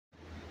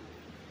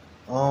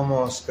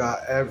Almost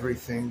got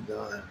everything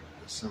done.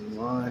 Some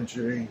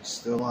laundry,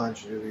 still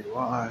laundry to be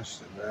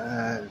washed, the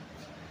bed.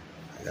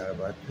 I gotta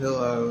buy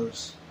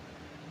pillows.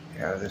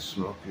 Got the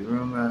smoky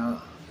room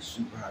out,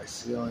 super high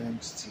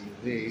ceilings,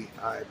 TV,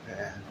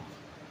 iPad,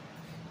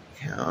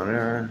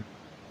 counter.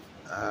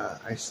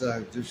 I still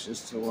have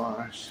dishes to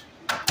wash.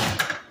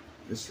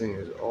 This thing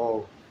is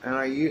old, and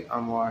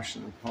I'm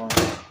washing the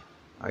part.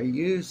 I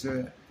use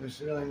it. There's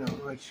really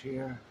not much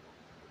here.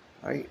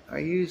 I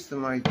use the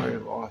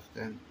microwave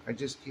often. I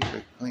just keep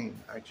it clean.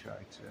 I try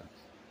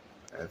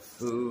to. I have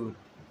food.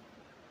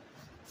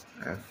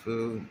 I have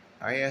food.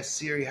 I asked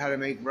Siri how to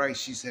make rice.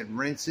 She said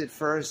rinse it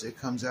first. It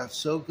comes out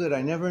so good.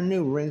 I never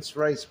knew rinse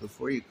rice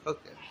before you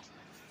cook it.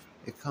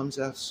 It comes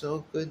out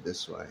so good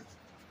this way.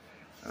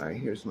 All right,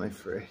 here's my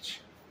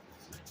fridge.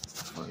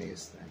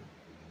 Funniest thing.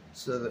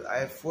 So I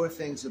have 4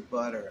 things of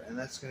butter, and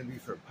that's going to be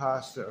for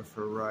pasta or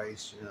for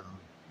rice, you know.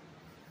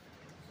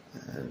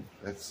 And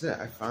that's it.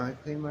 I finally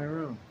cleaned my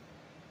room.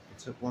 It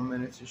took 1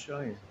 minute to show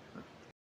you.